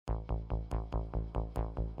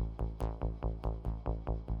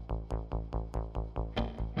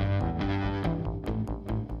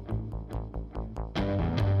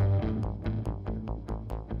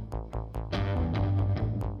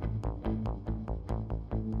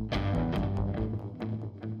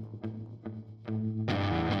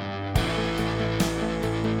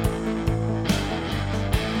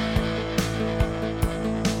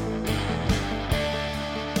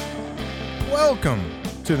Welcome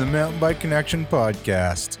to the Mountain Bike Connection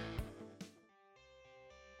podcast.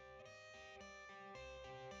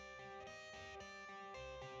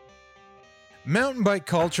 Mountain bike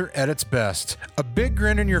culture at its best. A big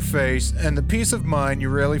grin on your face and the peace of mind you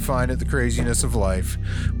rarely find at the craziness of life.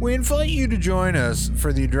 We invite you to join us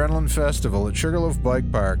for the Adrenaline Festival at Sugarloaf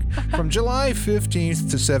Bike Park from July 15th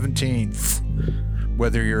to 17th.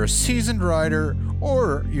 Whether you're a seasoned rider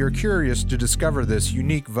or you're curious to discover this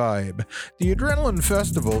unique vibe, the Adrenaline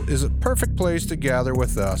Festival is a perfect place to gather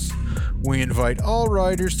with us. We invite all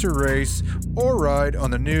riders to race or ride on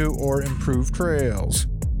the new or improved trails.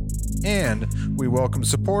 And we welcome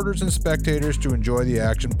supporters and spectators to enjoy the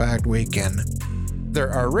action-packed weekend. There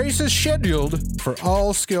are races scheduled for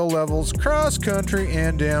all skill levels, cross-country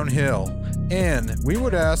and downhill. And we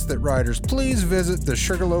would ask that riders please visit the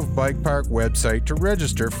Sugarloaf Bike Park website to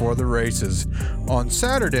register for the races. On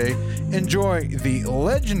Saturday, enjoy the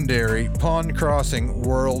legendary Pond Crossing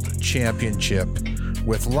World Championship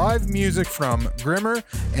with live music from Grimmer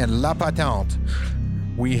and La Patente.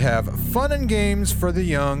 We have fun and games for the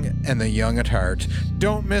young and the young at heart.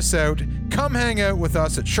 Don't miss out. Come hang out with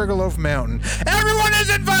us at Sugarloaf Mountain. Everyone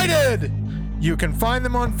is invited! You can find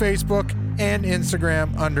them on Facebook and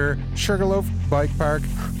Instagram under Sugarloaf Bike Park.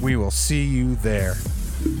 We will see you there.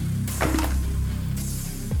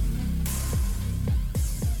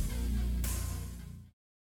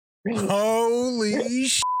 Holy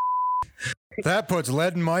sh! That puts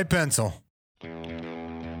lead in my pencil.